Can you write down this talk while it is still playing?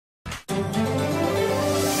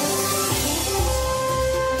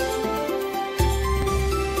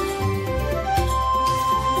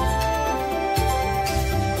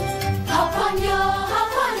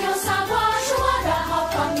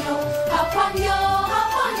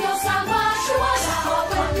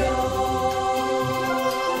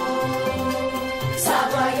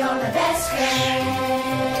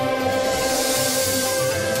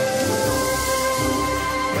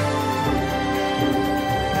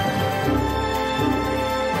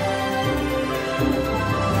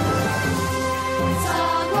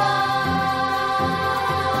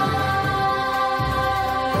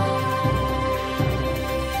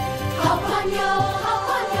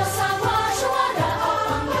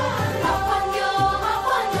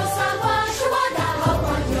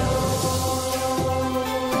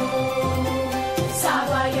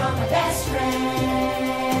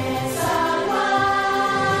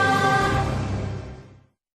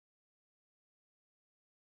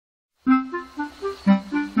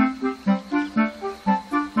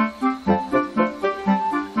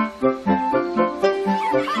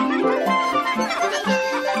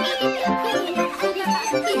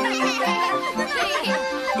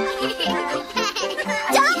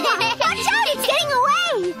Watch out! It's getting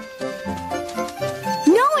away!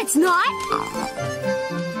 No, it's not!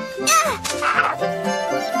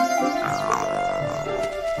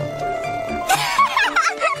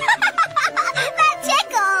 That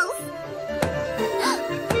tickles!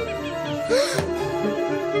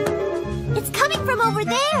 It's coming from over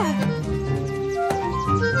there!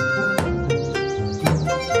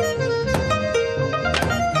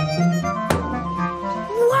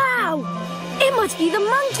 Must be the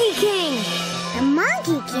Monkey King! The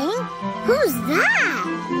Monkey King? Who's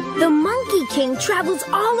that? The Monkey King travels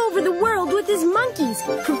all over the world with his monkeys,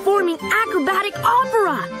 performing acrobatic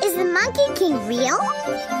opera. Is the Monkey King real?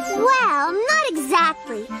 Well, not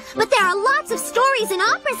exactly. But there are lots of stories and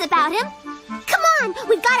operas about him. Come on,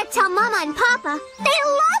 we've got to tell Mama and Papa. They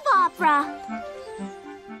love opera.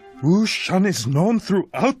 Wu Shan is known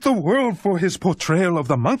throughout the world for his portrayal of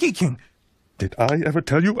the Monkey King. Did I ever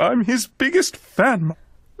tell you I'm his biggest fan?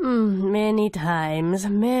 Many times.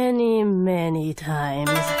 Many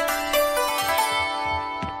times.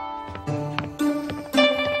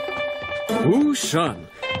 Wu Shan,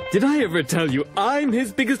 did I ever tell you I'm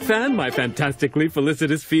his biggest fan, my fantastically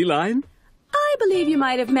felicitous feline? I believe you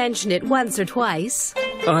might have mentioned it once or twice.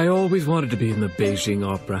 I always wanted to be in the Beijing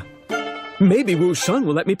Opera. Maybe Wu Shan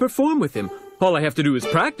will let me perform with him. All I have to do is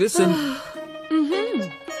practice and...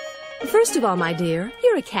 First of all, my dear,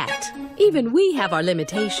 you're a cat. Even we have our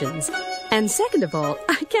limitations. And second of all,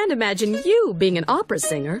 I can't imagine you being an opera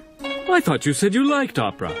singer. I thought you said you liked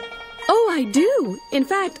opera. Oh, I do. In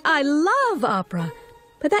fact, I love opera.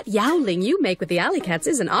 But that yowling you make with the alley cats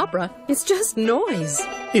isn't opera. It's just noise.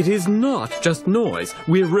 It is not just noise.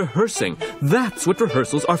 We're rehearsing. That's what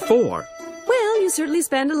rehearsals are for. Well, you certainly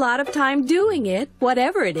spend a lot of time doing it,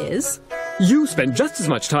 whatever it is. You spend just as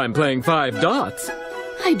much time playing 5 dots.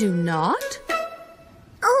 I do not.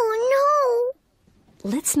 Oh,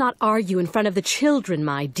 no. Let's not argue in front of the children,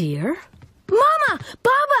 my dear. Mama!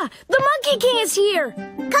 Baba! The Monkey King is here!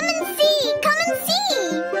 Come and see! Come and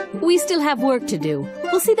see! We still have work to do.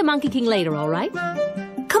 We'll see the Monkey King later, all right?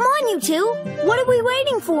 Come on, you two! What are we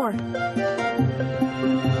waiting for?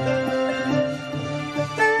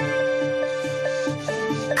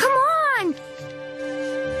 Come on!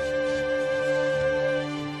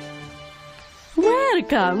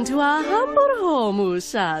 Welcome to our humble home,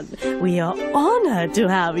 Wu-san. We are honored to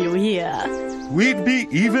have you here. We'd be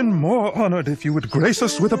even more honored if you would grace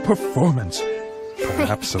us with a performance.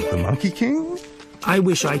 Perhaps of the Monkey King? I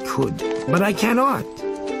wish I could, but I cannot.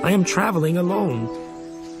 I am traveling alone.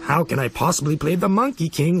 How can I possibly play the Monkey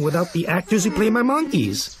King without the actors who play my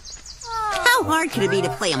monkeys? How hard could it be to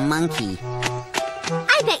play a monkey?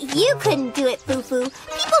 I bet you couldn't do it, Foo-Foo.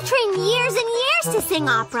 People train years and years to sing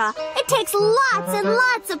opera. It takes lots and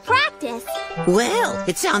lots of practice. Well,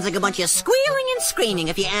 it sounds like a bunch of squealing and screaming,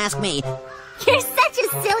 if you ask me. You're such a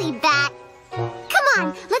silly bat. Come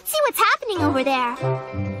on, let's see what's happening over there.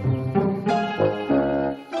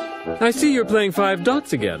 I see you're playing 5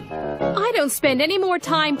 dots again. I don't spend any more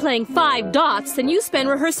time playing 5 dots than you spend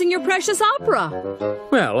rehearsing your precious opera.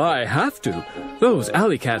 Well, I have to. Those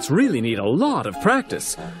alley cats really need a lot of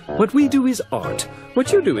practice. What we do is art.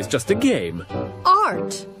 What you do is just a game.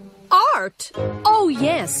 Art? Art? Oh,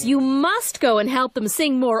 yes, you must go and help them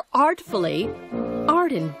sing more artfully.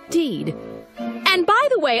 Art indeed. And by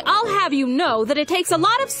the way, I'll have you know that it takes a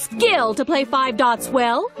lot of skill to play 5 dots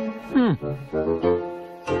well.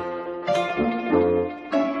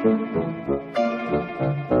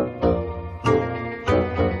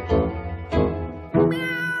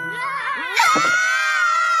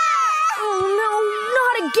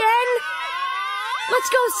 Let's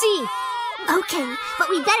go see. Okay, but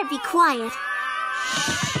we better be quiet.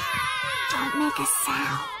 Don't make a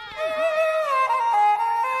sound.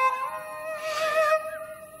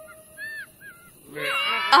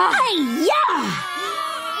 Yeah!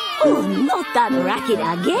 Oh, not that racket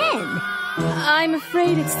again. I'm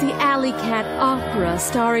afraid it's the Alley Cat Opera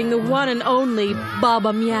starring the one and only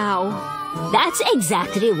Baba Meow. That's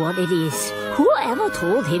exactly what it is. Whoever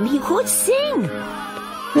told him he could sing?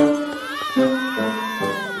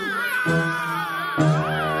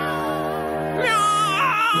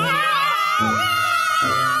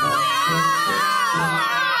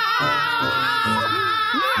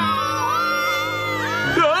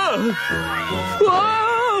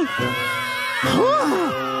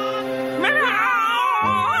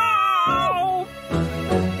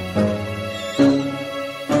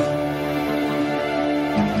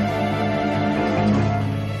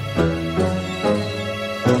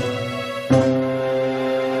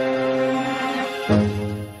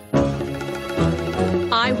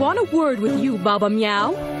 I want a word with you, Baba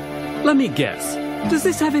Meow. Let me guess. Does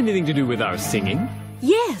this have anything to do with our singing?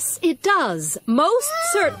 Yes, it does. Most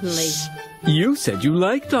certainly. You said you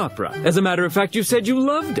liked opera. As a matter of fact, you said you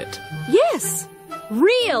loved it. Yes,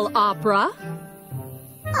 real opera.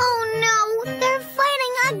 Oh no, they're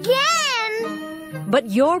fighting again! But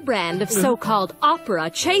your brand of so-called opera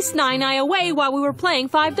chased Nai away while we were playing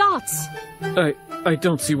Five Dots. I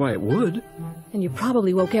don't see why it would. And you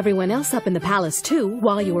probably woke everyone else up in the palace, too,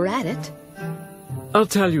 while you were at it. I'll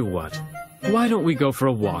tell you what. Why don't we go for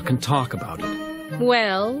a walk and talk about it?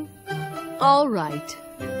 Well, all right.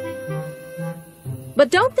 But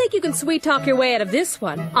don't think you can sweet-talk your way out of this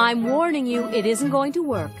one. I'm warning you, it isn't going to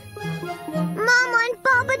work. Mama and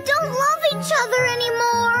Papa don't love each other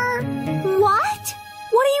anymore. What?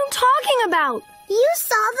 What are you talking about? You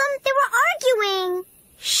saw them. They were arguing.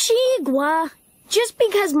 Sagwa, just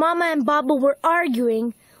because Mama and Baba were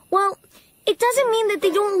arguing, well, it doesn't mean that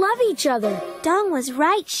they don't love each other. Dong was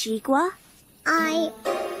right, Sagwa. I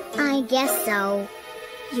guess so.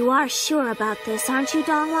 You are sure about this, aren't you,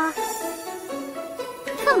 Dongwa?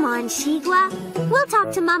 Come on, Sagwa. We'll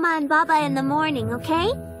talk to Mama and Baba in the morning,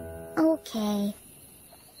 okay? Okay.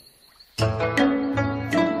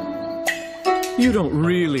 You don't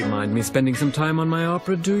really mind me spending some time on my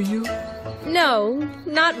opera, do you? No,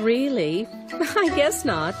 not really. I guess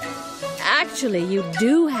not. Actually, you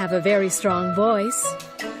do have a very strong voice.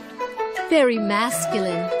 Very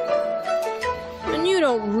masculine. And you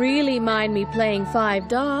don't really mind me playing Five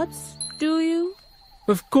Dots, do you?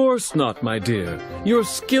 Of course not, my dear. Your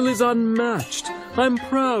skill is unmatched. I'm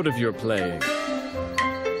proud of your playing.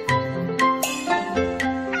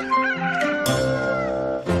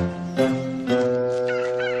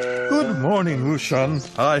 Good morning, Ushan.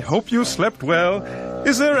 I hope you slept well.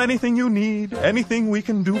 Is there anything you need? Anything we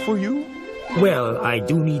can do for you? Well, I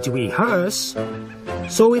do need to rehearse.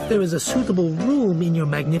 So if there is a suitable room in your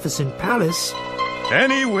magnificent palace...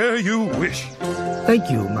 Anywhere you wish. Thank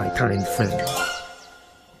you, my kind friend.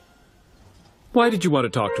 Why did you want to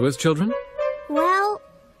talk to us, children? Well,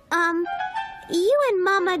 you and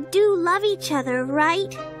Mama do love each other,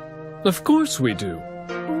 right? Of course we do.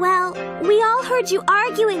 Well, we all heard you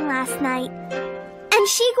arguing last night. And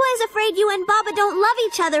Sagwa is afraid you and Baba don't love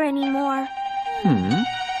each other anymore.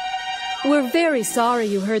 We're very sorry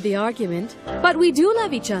you heard the argument, but we do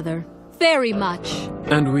love each other. Very much.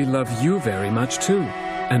 And we love you very much, too.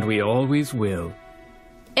 And we always will.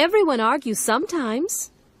 Everyone argues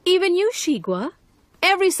sometimes. Even you, Sagwa.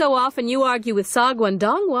 Every so often you argue with Sagwa and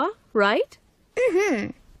Dongwa, right?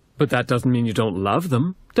 Mm-hmm. But that doesn't mean you don't love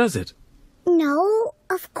them, does it? No,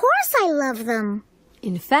 of course I love them.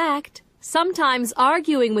 In fact, sometimes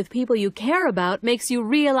arguing with people you care about makes you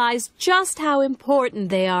realize just how important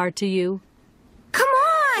they are to you. Come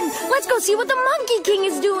on! Let's go see what the Monkey King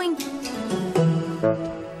is doing!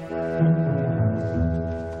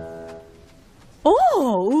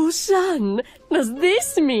 Oh, Ushan, does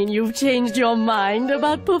this mean you've changed your mind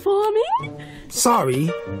about performing?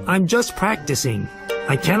 Sorry, I'm just practicing.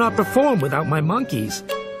 I cannot perform without my monkeys.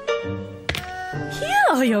 Here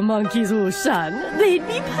are your monkeys, Ushan. They'd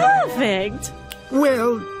be perfect.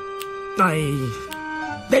 Well,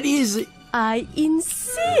 that is... I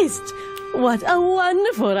insist. What a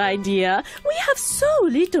wonderful idea. We have so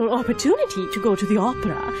little opportunity to go to the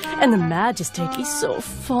opera, and the magistrate is so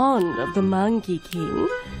fond of the Monkey King.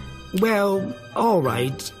 Well, all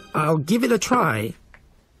right. I'll give it a try.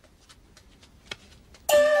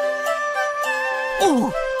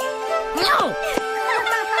 Oh! No!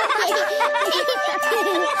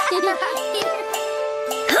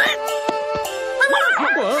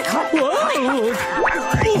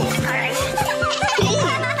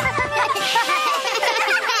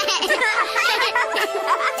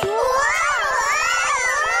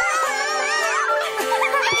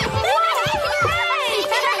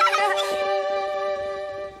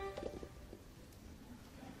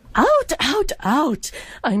 Out, out, out!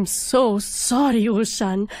 I'm so sorry,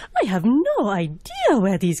 Ushan. I have no idea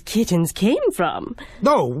where these kittens came from.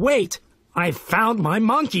 No, wait! I found my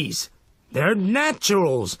monkeys. They're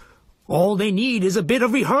naturals. All they need is a bit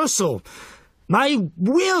of rehearsal. I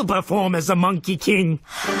will perform as the Monkey King.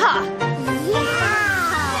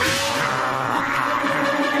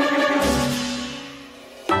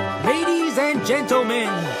 Ladies and gentlemen,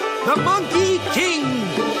 the Monkey King!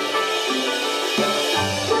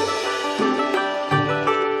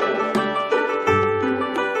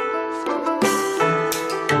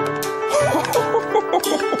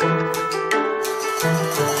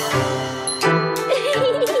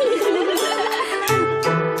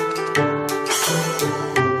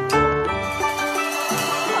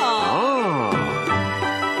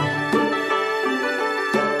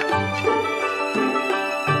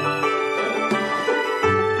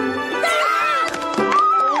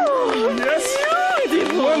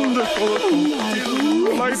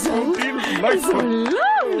 delightful.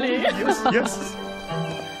 Lovely. Yes.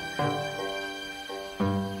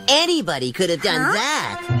 Anybody could have done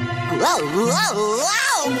that. Whoa, whoa,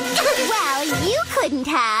 whoa! Well, you couldn't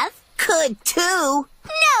have. Could too.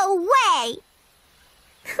 No way!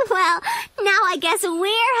 Well, now I guess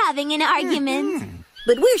we're having an argument.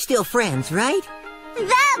 But we're still friends, right? The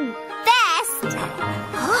best!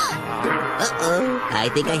 Uh-oh. I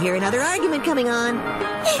think I hear another argument coming on.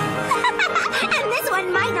 And this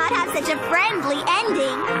one might not have such a friendly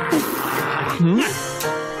ending.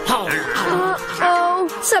 Oh,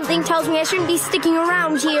 something tells me I shouldn't be sticking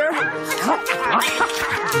around here.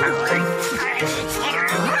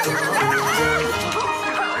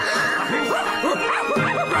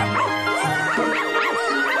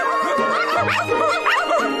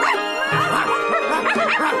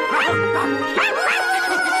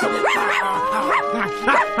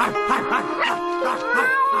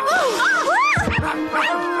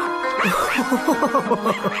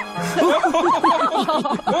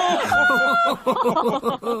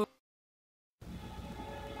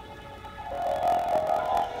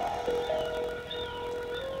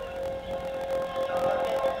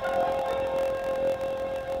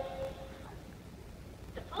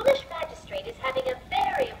 The foolish magistrate is having a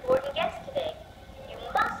very important guest today. You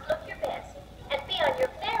must look your best and be on your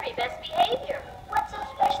very best behavior. What's so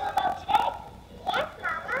special about today? Yes,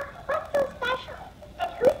 Mama. What's so special?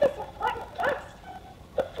 And who's this important guest?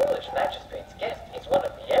 The foolish magistrate's guest is one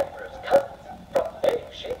of the Emperor's cousins from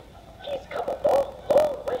Beijing.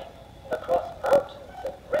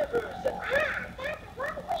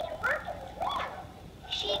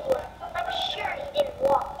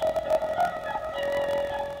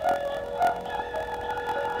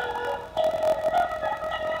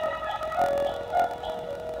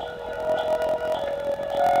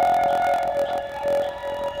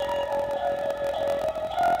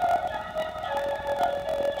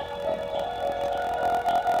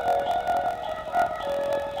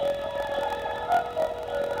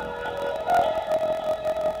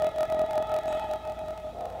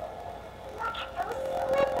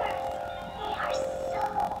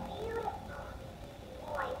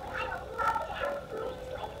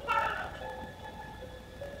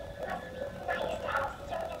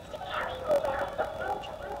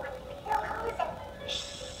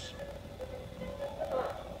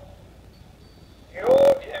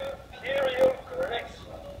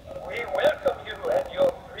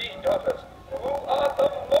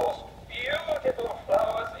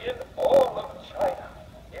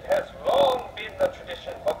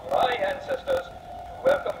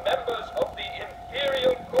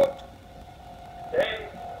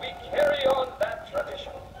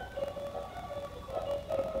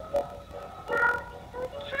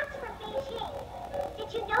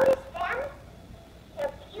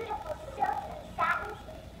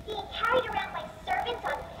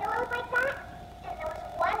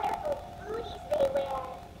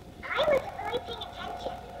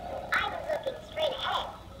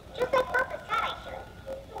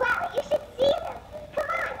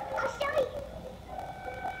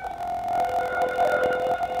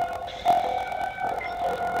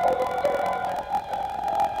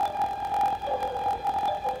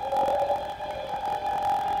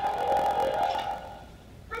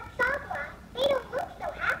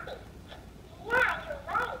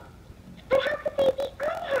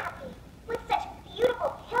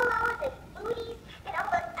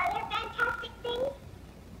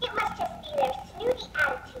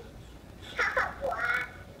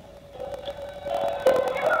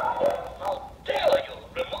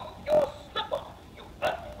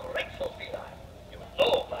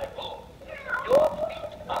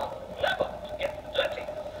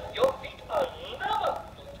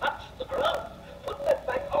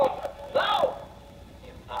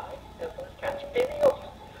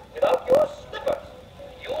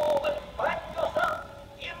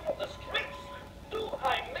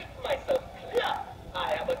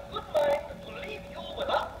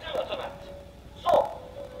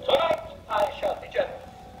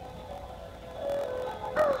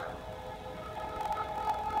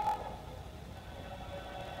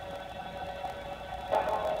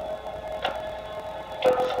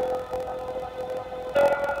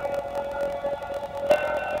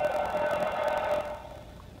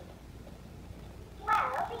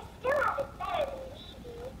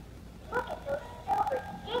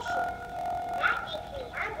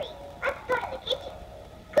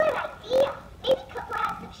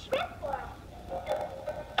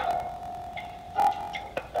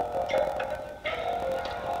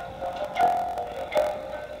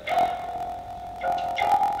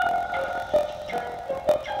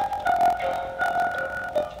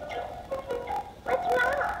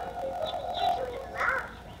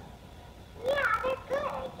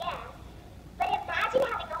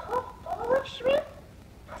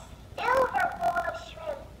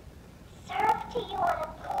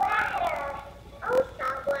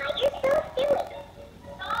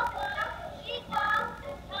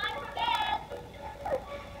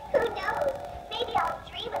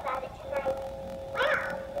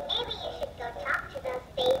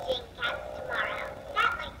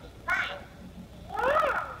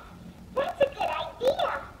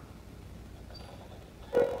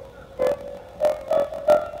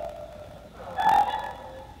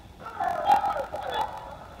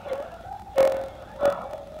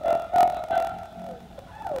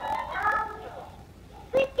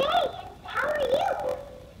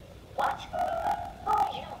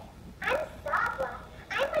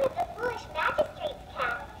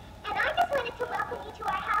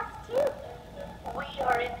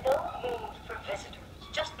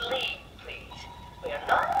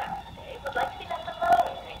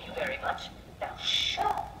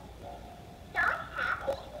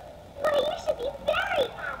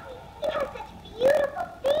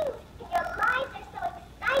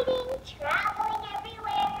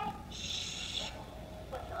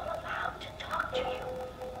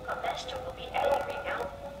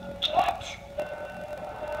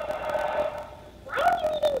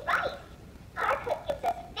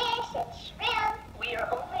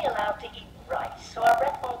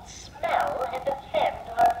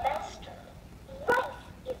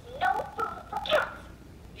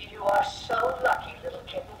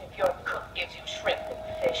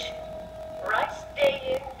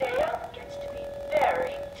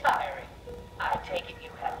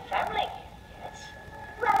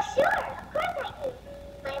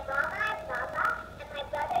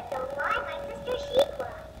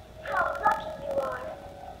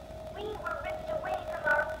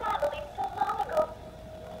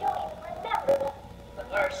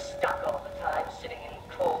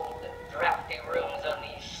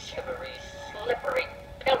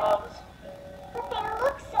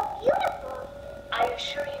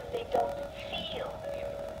 feel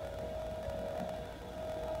beautiful.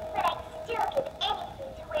 But I'd still give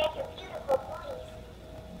anything to wear your beautiful booties.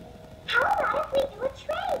 How about if we do a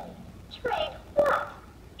trade? Trade what?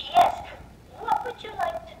 Yes, what would you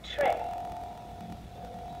like to trade?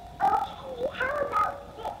 Okay, how about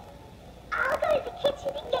this? I'll go to the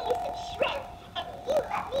kitchen and get you some shrimp, and you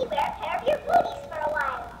let me wear a pair of your booties for a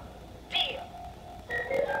while. Deal.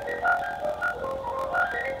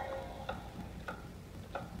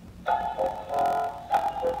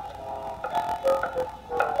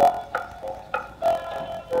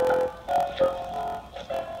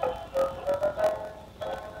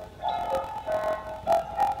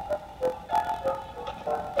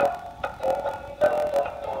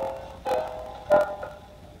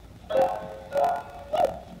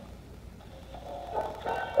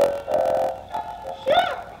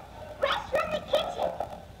 Shrimp! Fresh from the kitchen!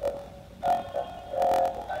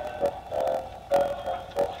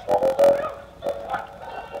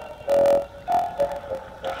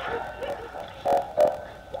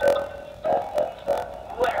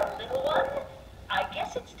 Well, little one, I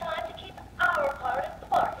guess it's time to keep our part of the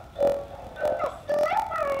bargain. The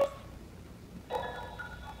slippers!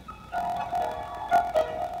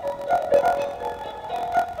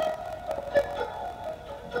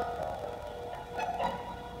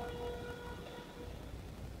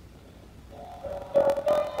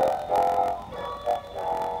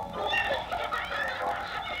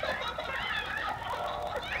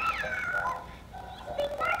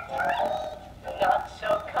 Not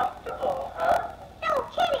so comfortable, huh? No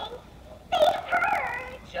kidding. They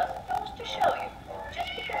hurt. Just goes to show you,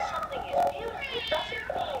 just because something is beautiful doesn't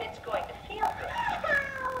mean it's going to feel good.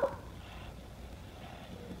 Ow.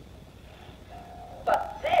 But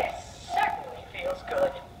this certainly feels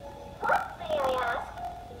good. What, may I ask?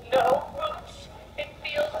 No, Roots. It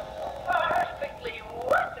feels perfectly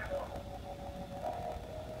wonderful.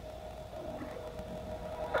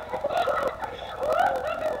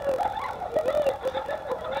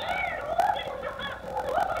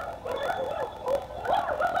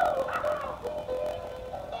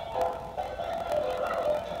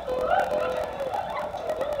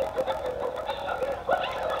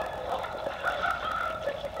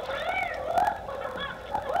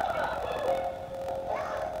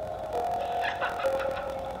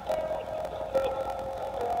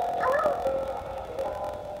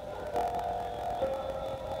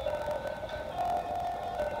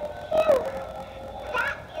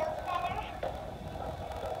 That feels better.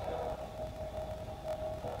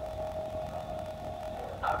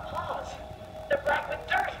 Our paws. They're black with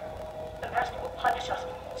dirt. The master will punish us.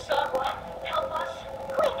 Sagwa, help us.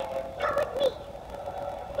 Quick, come with me.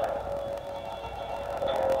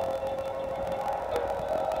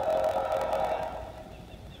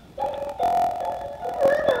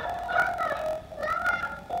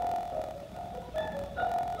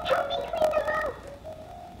 Help me clean them out.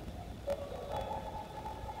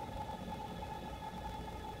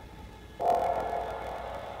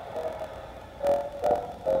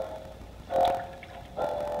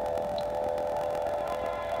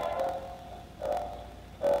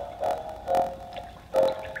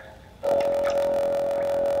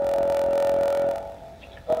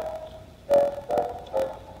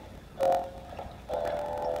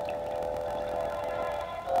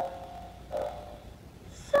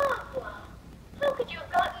 Sagwa, how could you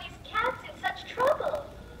have gotten these cats in such trouble?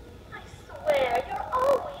 I swear, you're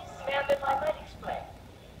always... Ma'am, if I might explain.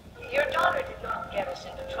 Your daughter did not get us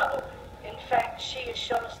into trouble. In fact, she has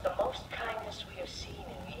shown us the most kindness we have seen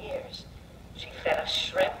in years. She fed us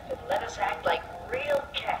shrimp and let us act like real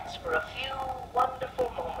cats for a few wonderful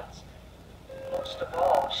moments. Most of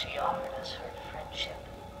all, she offered us her friendship.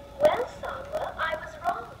 Well, Sagwa, I was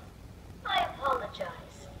wrong. I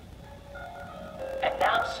apologize. And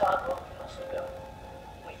now, Sagwa, we must go.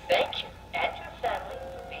 We thank you and your family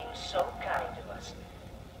for being so kind to us.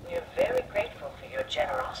 We are very grateful for your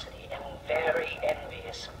generosity and very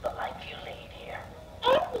envious of the life you lead here.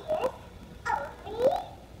 Envious? Of me?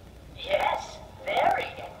 Yes, very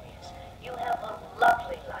envious. You have a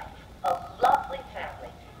lovely life, a